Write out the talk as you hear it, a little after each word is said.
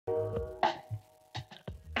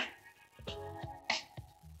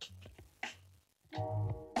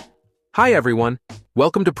Hi everyone,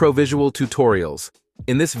 welcome to Provisual Tutorials.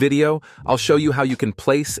 In this video, I'll show you how you can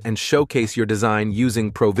place and showcase your design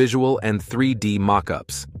using Provisual and 3D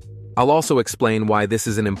mockups. I'll also explain why this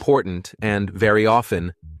is an important and, very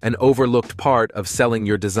often, an overlooked part of selling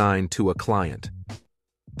your design to a client.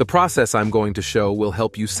 The process I'm going to show will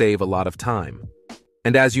help you save a lot of time.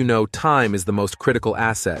 And as you know, time is the most critical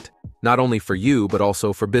asset, not only for you but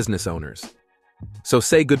also for business owners. So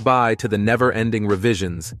say goodbye to the never-ending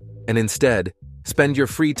revisions and instead, spend your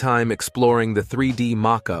free time exploring the 3D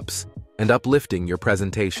mockups and uplifting your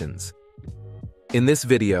presentations. In this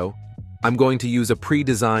video, I'm going to use a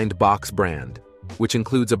pre-designed box brand, which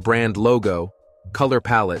includes a brand logo, color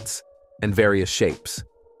palettes, and various shapes.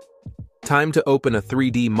 Time to open a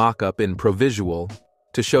 3D mockup in Provisual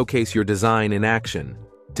to showcase your design in action,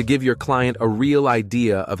 to give your client a real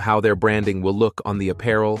idea of how their branding will look on the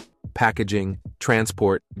apparel, packaging,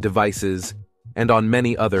 transport, devices, and on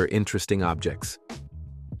many other interesting objects.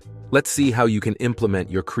 Let's see how you can implement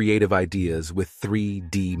your creative ideas with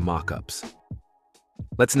 3D mockups.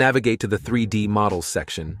 Let's navigate to the 3D Models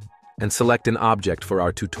section and select an object for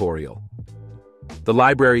our tutorial. The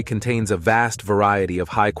library contains a vast variety of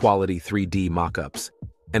high-quality 3D mockups,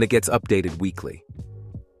 and it gets updated weekly.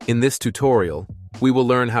 In this tutorial, we will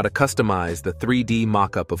learn how to customize the 3D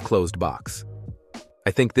mockup of closed box.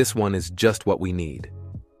 I think this one is just what we need.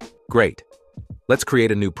 Great. Let's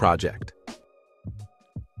create a new project.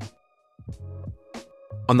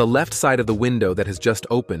 On the left side of the window that has just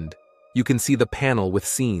opened, you can see the panel with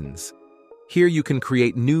scenes. Here you can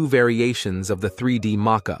create new variations of the 3D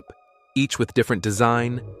mockup, each with different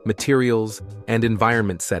design, materials, and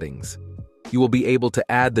environment settings. You will be able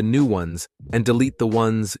to add the new ones and delete the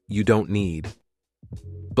ones you don't need.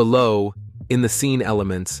 Below, in the scene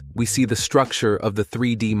elements, we see the structure of the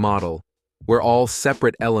 3D model, where all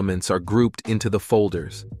separate elements are grouped into the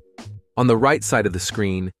folders. On the right side of the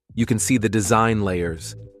screen, you can see the design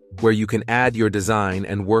layers, where you can add your design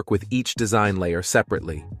and work with each design layer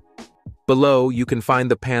separately. Below, you can find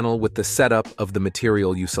the panel with the setup of the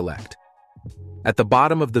material you select. At the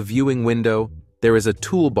bottom of the viewing window, there is a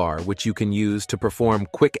toolbar which you can use to perform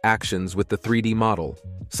quick actions with the 3D model,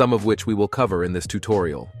 some of which we will cover in this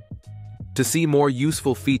tutorial. To see more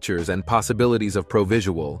useful features and possibilities of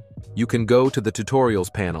Provisual, you can go to the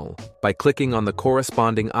Tutorials panel by clicking on the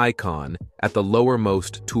corresponding icon at the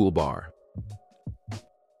lowermost toolbar.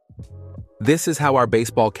 This is how our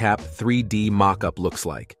baseball cap 3D mockup looks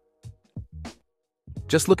like.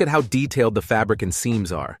 Just look at how detailed the fabric and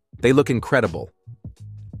seams are. They look incredible.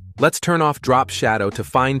 Let's turn off drop shadow to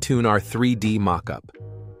fine-tune our 3D mockup.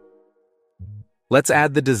 Let's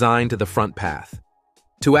add the design to the front path.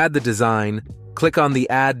 To add the design, click on the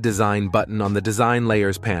Add Design button on the Design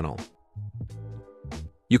Layers panel.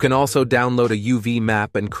 You can also download a UV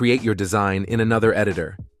map and create your design in another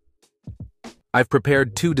editor. I've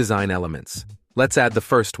prepared two design elements. Let's add the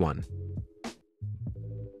first one.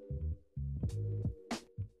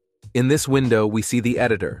 In this window, we see the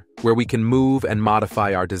editor, where we can move and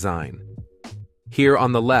modify our design. Here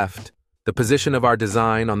on the left, the position of our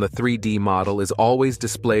design on the 3D model is always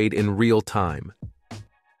displayed in real time.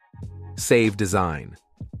 Save design.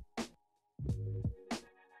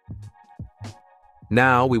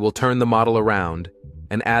 Now we will turn the model around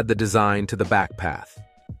and add the design to the back path.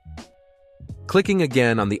 Clicking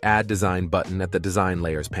again on the Add Design button at the Design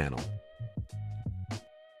Layers panel.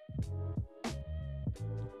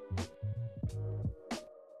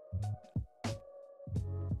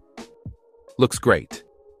 Looks great.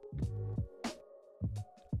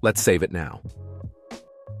 Let's save it now.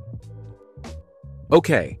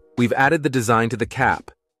 Okay, we've added the design to the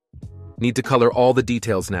cap. Need to color all the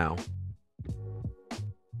details now.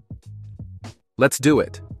 Let's do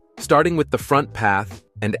it, starting with the front path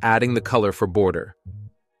and adding the color for border.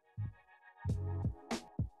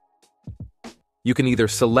 You can either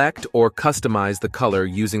select or customize the color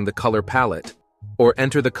using the color palette, or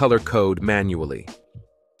enter the color code manually,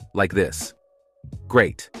 like this.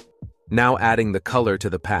 Great. Now adding the color to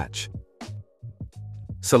the patch.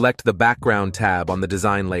 Select the Background tab on the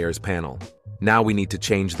Design Layers panel. Now we need to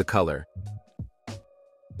change the color.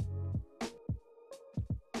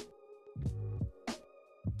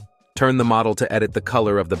 Turn the model to edit the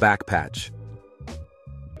color of the back patch.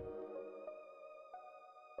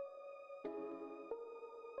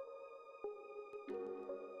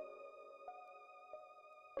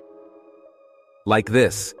 Like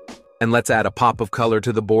this. And let's add a pop of color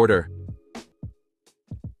to the border.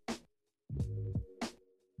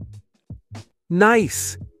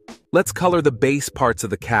 Nice! Let's color the base parts of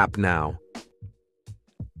the cap now.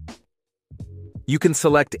 You can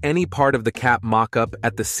select any part of the cap mockup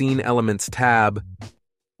at the Scene Elements tab,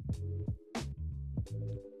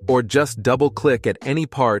 or just double-click at any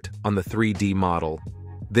part on the 3D model.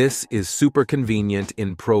 This is super convenient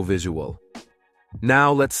in Provisual.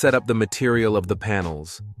 Now let's set up the material of the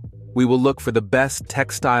panels. We will look for the best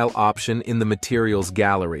textile option in the Materials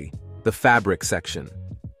gallery, the Fabric section.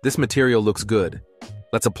 This material looks good.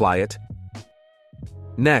 Let's apply it.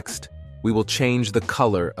 Next, we will change the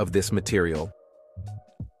color of this material.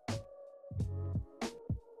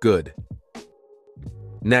 Good.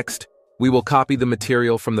 Next, we will copy the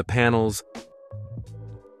material from the panels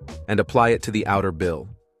and apply it to the outer bill.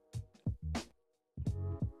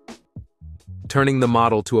 Turning the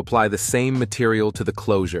model to apply the same material to the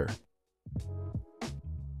closure.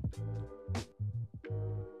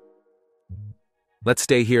 Let's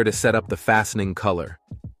stay here to set up the fastening color.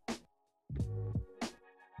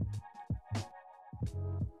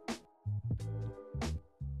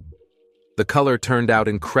 The color turned out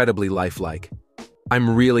incredibly lifelike.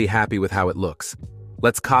 I'm really happy with how it looks.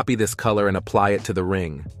 Let's copy this color and apply it to the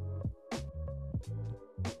ring.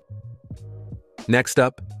 Next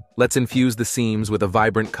up, let's infuse the seams with a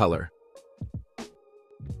vibrant color.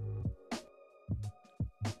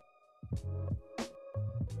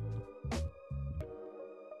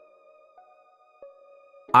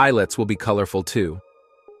 Eyelets will be colorful too.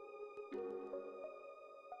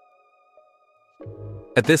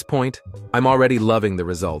 At this point, I'm already loving the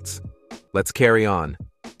results. Let's carry on.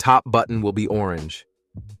 Top button will be orange.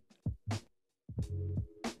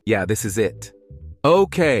 Yeah, this is it.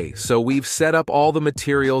 Okay, so we've set up all the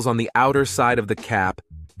materials on the outer side of the cap,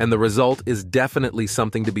 and the result is definitely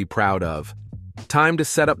something to be proud of. Time to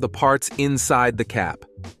set up the parts inside the cap.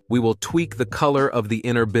 We will tweak the color of the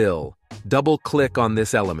inner bill. Double-click on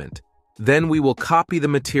this element. Then we will copy the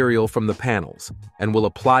material from the panels, and we'll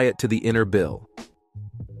apply it to the inner bill.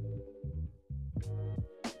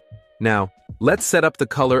 Now, let's set up the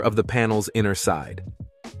color of the panel's inner side.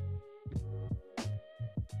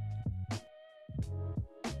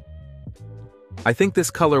 I think this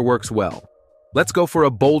color works well. Let's go for a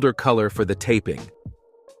bolder color for the taping.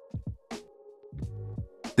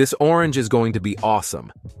 This orange is going to be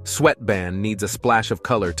awesome. Sweatband needs a splash of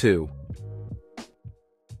color too.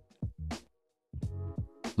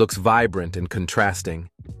 Looks vibrant and contrasting.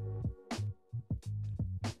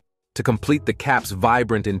 To complete the cap's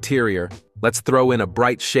vibrant interior, let's throw in a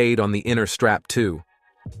bright shade on the inner strap too.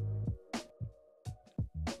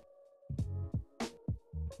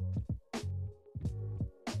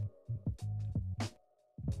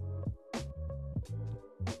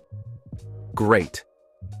 Great.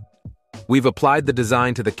 We've applied the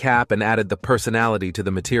design to the cap and added the personality to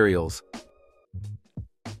the materials.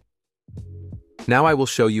 Now I will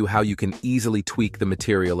show you how you can easily tweak the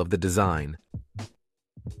material of the design.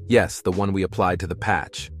 Yes, the one we applied to the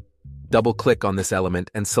patch. Double-click on this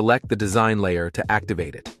element and select the design layer to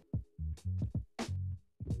activate it.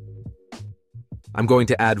 I'm going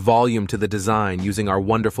to add volume to the design using our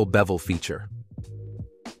wonderful bevel feature.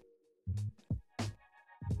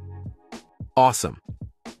 Awesome.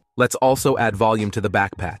 Let's also add volume to the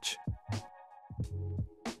back patch.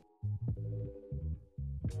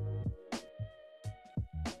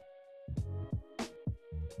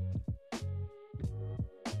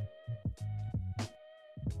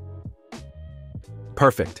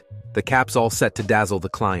 Perfect. The cap's all set to dazzle the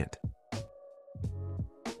client.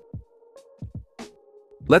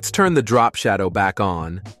 Let's turn the drop shadow back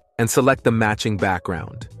on and select the matching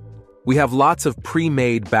background. We have lots of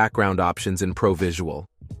pre-made background options in Provisual.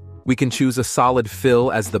 We can choose a solid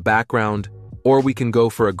fill as the background, or we can go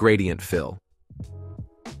for a gradient fill.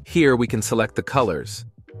 Here we can select the colors,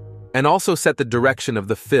 and also set the direction of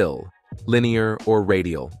the fill, linear or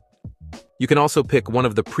radial. You can also pick one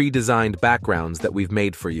of the pre-designed backgrounds that we've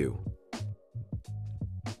made for you.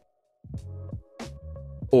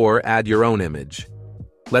 Or add your own image.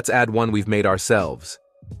 Let's add one we've made ourselves.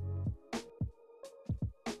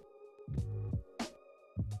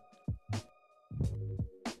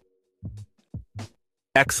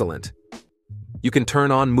 Excellent. You can turn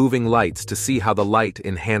on moving lights to see how the light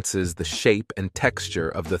enhances the shape and texture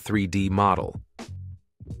of the 3D model.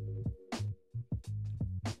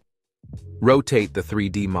 Rotate the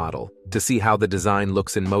 3D model to see how the design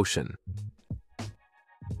looks in motion.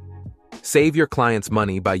 Save your clients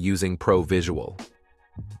money by using Provisual.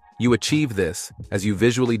 You achieve this as you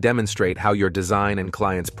visually demonstrate how your design and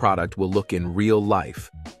client's product will look in real life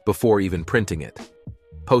before even printing it,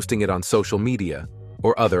 posting it on social media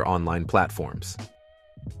or other online platforms.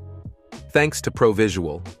 Thanks to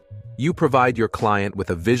Provisual, You provide your client with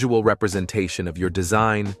a visual representation of your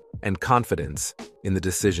design and confidence in the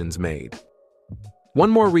decisions made. One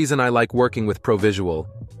more reason I like working with Provisual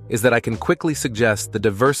is that I can quickly suggest the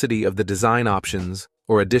diversity of the design options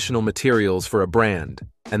or additional materials for a brand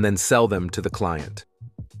and then sell them to the client.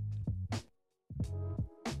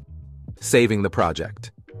 Saving the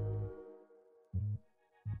project.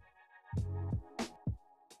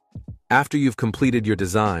 After you've completed your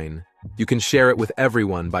design, you can share it with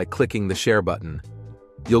everyone by clicking the share button.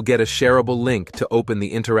 You'll get a shareable link to open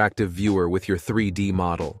the interactive viewer with your 3D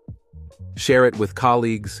model. Share it with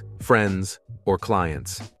colleagues, friends, or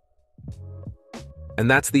clients. And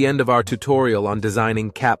that's the end of our tutorial on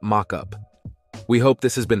designing Cap Mockup. We hope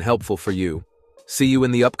this has been helpful for you. See you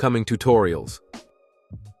in the upcoming tutorials.